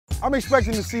I'm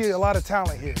expecting to see a lot of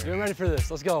talent here. You're ready for this.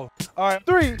 Let's go. All right,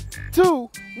 3, 2,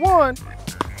 1.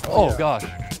 Oh, yeah. Gosh.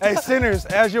 Hey, centers,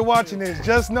 as you're watching this,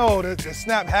 just know that the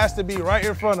snap has to be right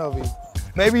in front of you.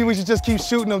 Maybe we should just keep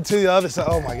shooting them to the other side.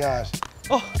 Oh my gosh.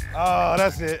 Oh,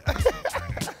 that's it.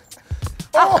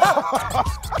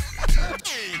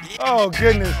 Oh,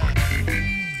 goodness.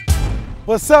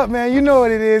 What's up, man? You know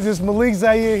what it is. It's Malik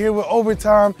Zaire here with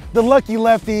Overtime, the lucky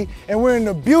lefty, and we're in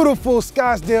the beautiful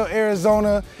Scottsdale,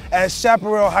 Arizona at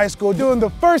Chaparral High School doing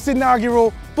the first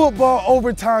inaugural football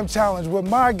overtime challenge with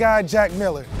my guy, Jack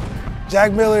Miller.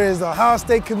 Jack Miller is the Ohio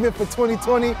State commit for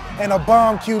 2020 and a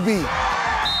bomb QB.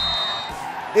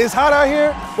 It's hot out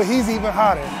here, but he's even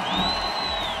hotter.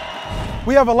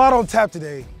 We have a lot on tap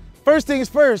today. First things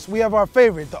first, we have our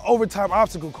favorite, the overtime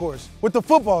obstacle course with the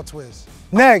football twist.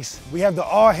 Next, we have the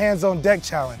all hands on deck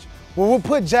challenge, where we'll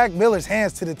put Jack Miller's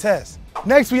hands to the test.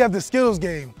 Next, we have the skills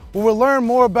game, where we'll learn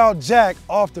more about Jack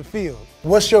off the field.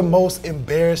 What's your most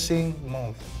embarrassing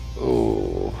moment?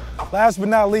 Ooh. Last but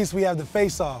not least, we have the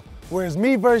face-off, where it's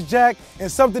me versus Jack,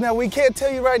 and something that we can't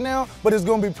tell you right now, but it's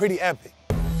gonna be pretty epic.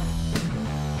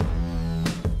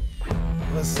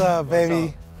 What's up,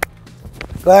 baby?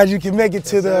 Glad you can make it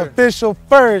to the official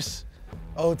first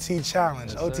OT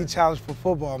challenge. Yes, OT challenge for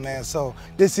football, man. So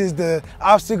this is the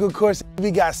obstacle course. We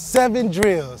got 7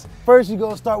 drills. First, you're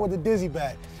gonna start with the dizzy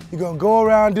bat. You're gonna go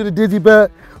around, do the dizzy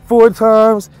bat 4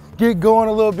 times, get going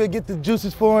a little bit, get the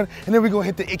juices flowing, and then we're gonna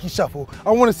hit the icky shuffle.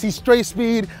 I wanna see straight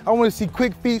speed. I wanna see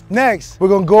quick feet. Next, we're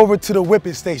gonna go over to the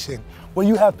whipping station, where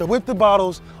you have to whip the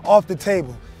bottles off the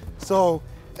table. So,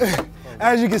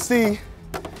 as you can see,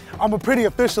 I'm a pretty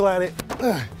official at it.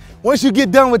 Once you get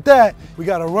done with that, we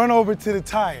gotta run over to the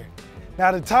tire.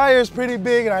 Now the tire is pretty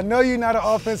big, and I know you're not an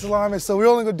offensive lineman, so we're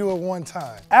only gonna do it 1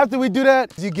 time. After we do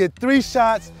that, you get 3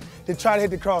 shots to try to hit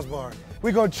the crossbar.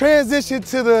 We're gonna transition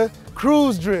to the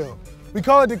cruise drill. We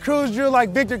call it the cruise drill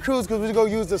like Victor Cruz, because we're gonna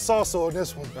use the salsa on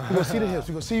this one. We're gonna see the hips,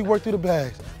 we're gonna see you work through the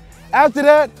bags. After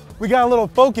that, we got a little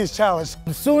focus challenge.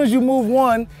 As soon as you move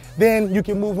 1, then you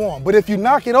can move on. But if you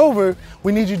knock it over,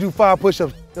 we need you to do 5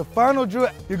 push-ups. The final drill,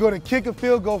 you're gonna kick a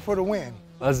field goal for the win.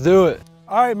 Let's do it.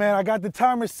 All right, man, I got the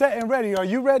timer set and ready. Are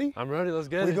you ready? I'm ready, let's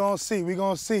get it. We're gonna see, we're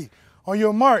gonna see. On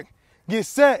your mark, get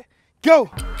set, go.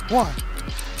 1,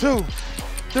 2,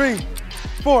 3,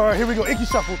 4. All right, here we go, icky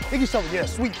shuffle, yeah,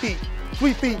 sweet feet,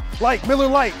 light, Miller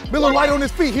light on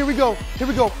his feet. Here we go, whip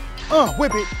it,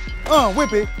 whip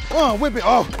it, whip it,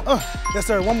 yes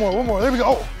sir, one more, there we go.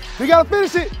 Oh, we gotta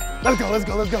finish it. Let's go.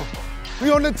 We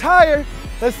on the tire.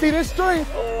 Let's see this strength.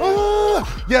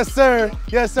 Yes sir,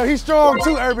 he's strong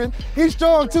too, Urban. Here we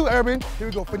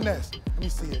go, finesse. Let me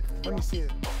see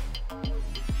it.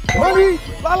 Money,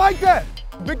 I like that.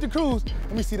 Victor Cruz,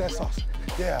 let me see that sauce.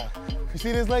 Yeah, you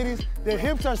see this, ladies? Their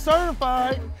hips are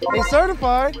certified. They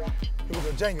certified. Here we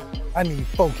go, Jenga. I need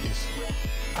focus.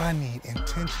 I need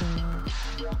intentional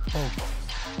focus.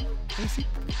 Let me see.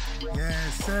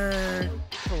 Yes, sir.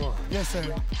 Come on. Yes,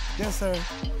 sir.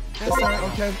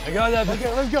 Okay. I got that.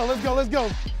 Okay, let's go.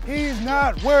 He's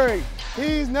not worried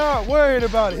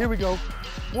about it. Here we go.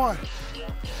 1,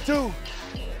 2,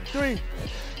 3,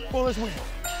 4, let's win.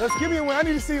 Let's give me a win. I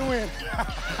need to see a win.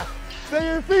 Stay on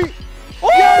your feet. Ooh!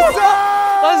 Yes,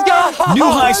 sir! Let's go! New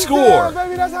high score. There,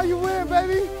 baby, that's how you win,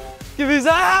 baby. Give me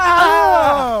that.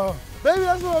 Oh, baby,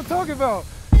 that's what I'm talking about.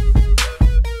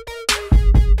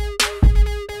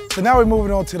 So now we're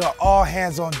moving on to the all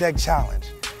hands on deck challenge.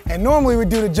 And normally we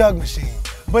do the jug machine,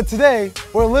 but today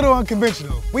we're a little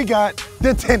unconventional. We got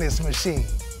the tennis machine.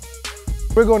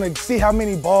 We're gonna see how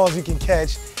many balls you can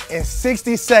catch in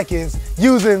 60 seconds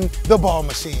using the ball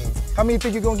machine. How many you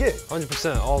think you're gonna get?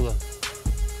 100%, all the.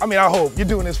 I mean, I hope you're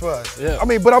doing this for us. Yeah. I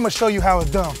mean, but I'm gonna show you how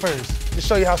it's done first, to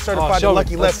show you how certified the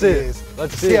lucky lefty is.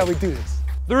 Let's see how we do this.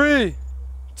 3,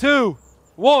 2,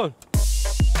 1.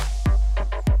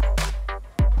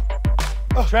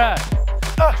 Trash,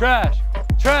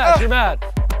 you're mad.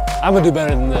 I'm gonna do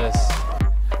better than this.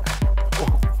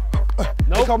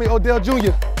 They call me Odell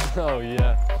Jr. Oh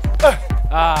yeah.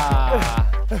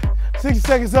 60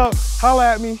 seconds up,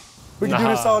 holla at me. We can do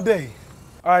this all day.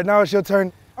 All right, now it's your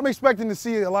turn. I'm expecting to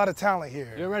see a lot of talent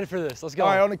here. You're ready for this, let's go. All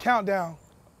right, on the countdown.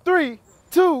 3,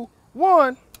 2,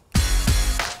 1.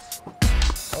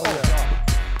 Oh yeah.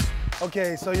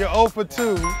 Okay, so you're 0 for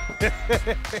 2.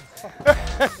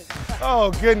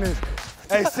 Oh goodness.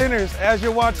 Hey, centers, as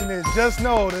you're watching this, just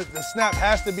know that the snap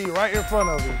has to be right in front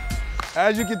of you.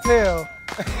 As you can tell.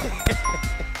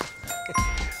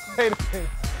 Wait a minute.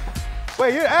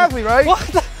 Wait, you're an athlete, right?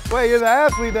 What? Wait, you're the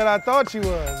athlete that I thought you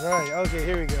was. Right, okay,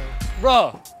 here we go.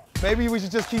 Bro. Maybe we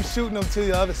should just keep shooting them to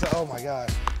the other side. Oh my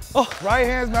God. Oh. Right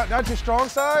hand's not your strong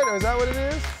side, or is that what it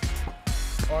is?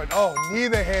 Or, oh,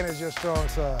 neither hand is your strong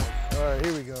side. All right,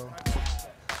 here we go.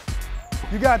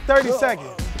 You got 30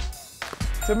 seconds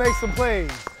to make some plays.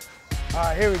 All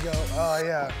right, here we go. Oh,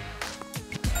 yeah.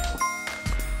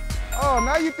 Oh,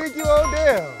 now you think you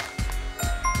Odell.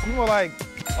 You more like,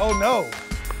 oh no.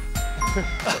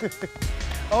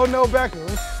 Oh no, Beckham.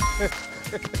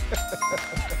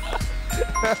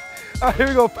 All right, here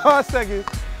we go, 5 seconds.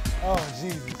 Oh,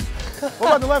 Jesus. What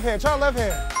about the left hand? Try left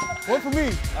hand. One for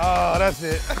me. Oh, that's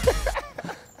it.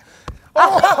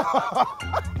 Oh.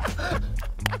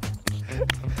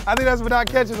 I think that's for not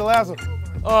catching the last one.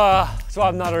 So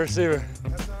I'm not a receiver.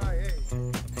 That's all right,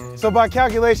 hey. So by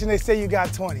calculation, they say you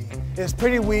got 20. It's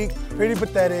pretty weak, pretty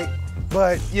pathetic,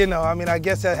 but you know, I mean, I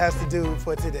guess that has to do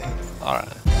for today. All right.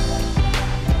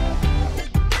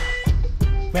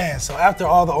 Man, so after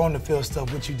all the on the field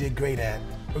stuff, which you did great at,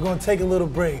 we're gonna take a little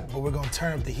break, but we're gonna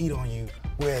turn up the heat on you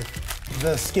with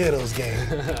the Skittles game.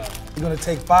 We're gonna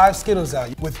take 5 Skittles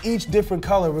out. With each different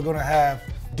color, we're gonna have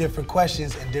different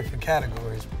questions and different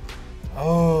categories.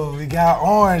 Oh, we got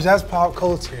orange, that's pop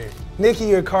culture.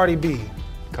 Nicki or Cardi B?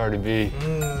 Cardi B.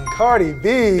 Cardi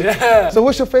B? Yeah. So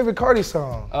what's your favorite Cardi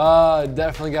song?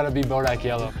 Definitely gotta be Bodak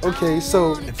Yellow. Okay,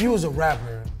 so if you was a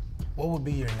rapper, what would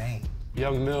be your name?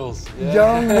 Young Mills. Yeah.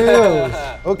 Young Mills.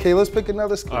 Okay, let's pick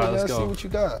another Skittle. All right, let's see go. what you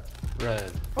got.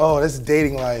 Red. Oh, this is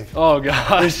dating life. Oh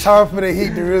gosh. It's time for the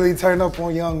heat to really turn up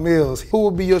on Young Mills. Who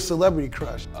would be your celebrity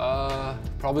crush?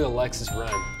 Probably Alexis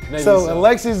Ren. Maybe So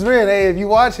Alexis Ren, hey, if you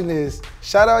watching this,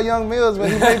 shout out Young Mills,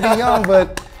 but he may be young,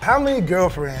 but how many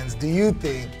girlfriends do you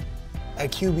think a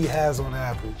QB has on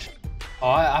average? Oh,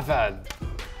 I've had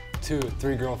 2 or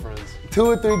 3 girlfriends. 2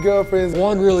 or 3 girlfriends.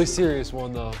 One really serious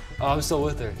one though. Oh, I'm still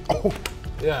with her. Oh.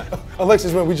 Yeah.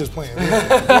 Alexis Ren, we just playing.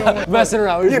 Messing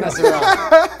around, we're just messing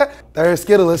around. Third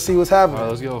Skittle, let's see what's happening. All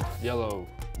right, let's go. Yellow.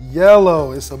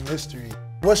 Yellow, it's a mystery.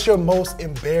 What's your most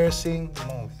embarrassing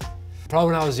moment?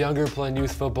 Probably when I was younger playing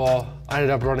youth football, I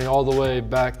ended up running all the way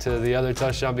back to the other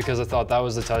touchdown because I thought that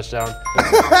was the touchdown.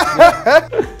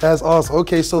 That's awesome.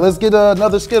 Okay, so let's get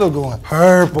another Skittle going.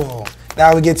 Purple.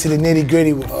 Now we get to the nitty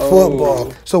gritty with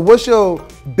football. So what's your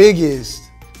biggest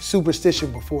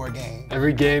superstition before a game?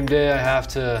 Every game day I have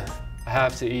to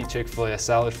eat Chick-fil-A, a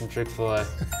salad from Chick-fil-A.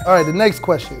 All right, the next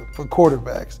question for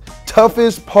quarterbacks.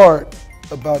 Toughest part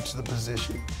about the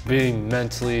position? Being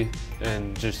mentally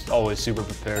and just always super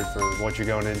prepared for what you're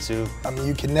going into. I mean,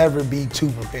 you can never be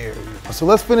too prepared. So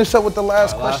let's finish up with the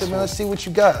last All right, question, last man. one. Let's see what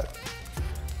you got.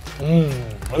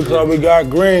 Looks like we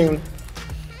got green.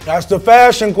 That's the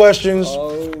fashion questions.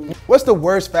 What's the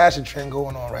worst fashion trend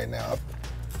going on right now?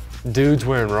 Dudes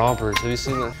wearing rompers. Have you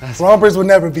seen that? Rompers would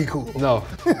never be cool. No.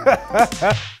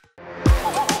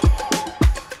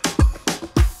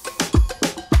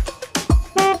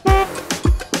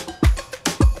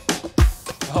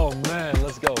 Oh man,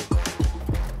 let's go.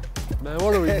 Man,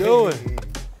 what are we doing?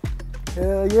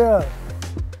 Hell yeah.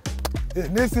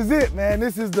 This is it, man.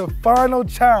 This is the final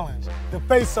challenge, the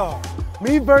face-off.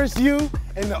 Me versus you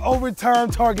and the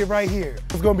overtime target right here.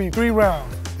 It's gonna be 3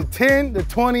 rounds, the 10, the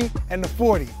 20, and the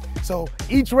 40. So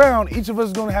each round, each of us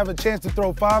is gonna have a chance to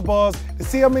throw 5 balls to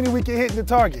see how many we can hit in the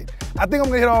target. I think I'm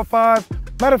gonna hit all 5.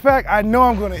 Matter of fact, I know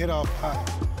I'm gonna hit all 5.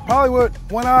 Probably with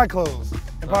one eye closed,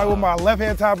 and probably with my left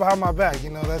hand tied behind my back. You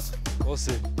know, We'll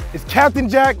see. it's Captain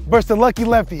Jack versus the Lucky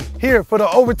Lefty here for the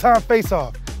overtime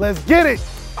face-off. Let's get it.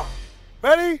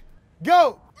 Ready?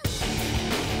 Go.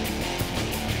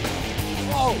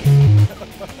 Oh.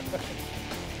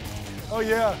 Oh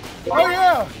yeah. Oh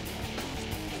yeah.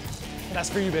 That's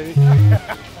for you, baby.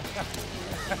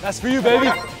 That's for you, baby.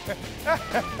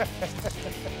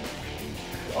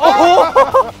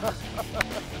 Oh.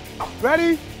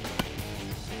 Ready?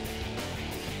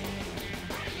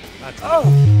 That's Oh.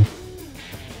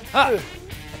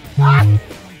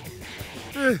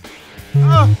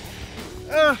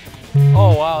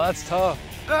 Oh wow, that's tough.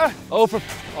 Oh for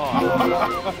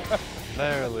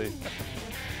barely.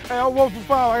 Hey, I'm 1 for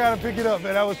 5. I gotta pick it up,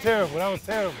 man. That was terrible. That was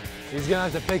terrible. He's gonna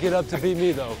have to pick it up to beat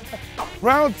me though.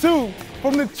 Round 2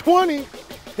 from the 20.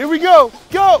 Here we go.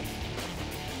 Go.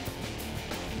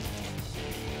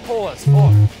 Oh, that's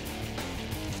far.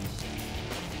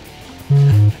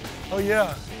 Oh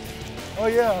yeah. Oh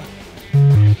yeah.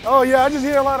 Oh yeah. I just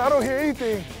hear a lot. I don't hear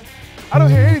anything. I don't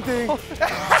hear anything.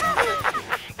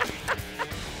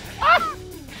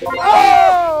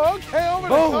 Oh, okay. Over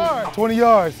the car. 20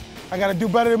 yards. I gotta do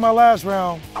better than my last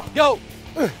round. Go.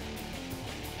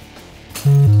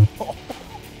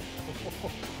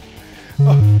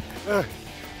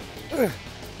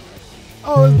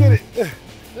 Oh, let's get it.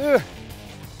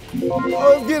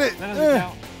 Oh, let's get it. That doesn't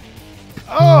count.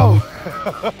 Oh.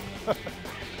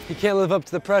 He can't live up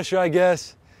to the pressure, I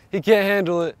guess. He can't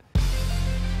handle it.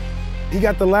 He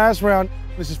got the last round.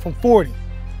 This is from 40.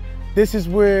 This is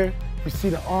where we see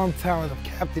the arm talent of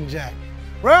Captain Jack.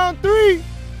 Round 3,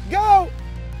 go!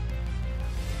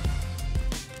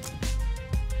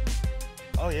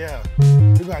 Oh yeah,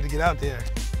 we're gonna have to get out there.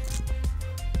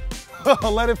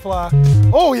 Let it fly.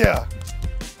 Oh yeah.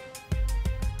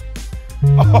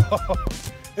 Oh,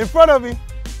 in front of me.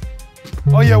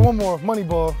 Oh yeah, one more, money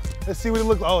ball. Let's see what it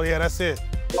looks like. Oh yeah, that's it.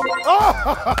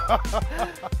 Oh.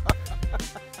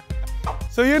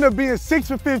 So you end up being 6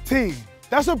 for 15.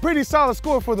 That's a pretty solid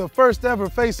score for the first ever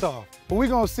face-off. But we're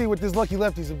gonna see what this lucky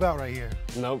lefty's about right here.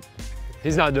 Nope,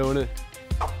 he's not doing it.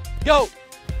 Go!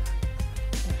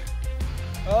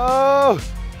 Oh!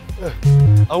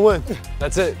 I win.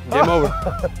 That's it. Game over.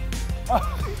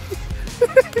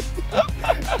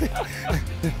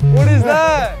 What is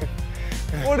that?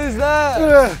 What is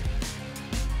that?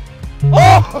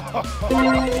 Oh!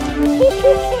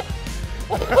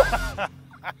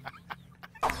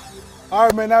 All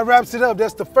right, man, that wraps it up.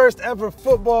 That's the first ever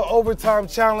football overtime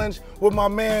challenge with my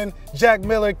man, Jack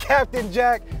Miller, Captain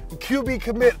Jack, QB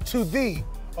commit to the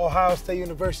Ohio State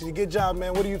University. Good job,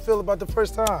 man. What do you feel about the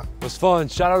first time? It was fun.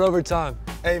 Shout out overtime.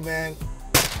 Hey, man.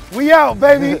 We out,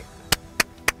 baby.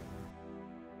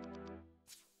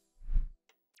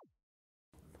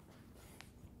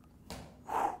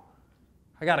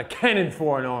 I got a cannon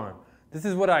for an arm. This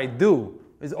is what I do.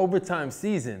 It's overtime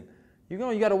season. You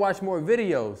gotta watch more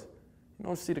videos. You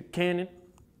don't see the cannon,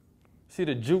 see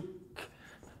the juke.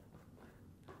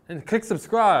 And click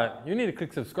subscribe. You need to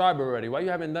click subscribe already. Why you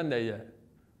haven't done that yet?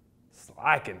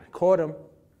 Slacking. Caught him.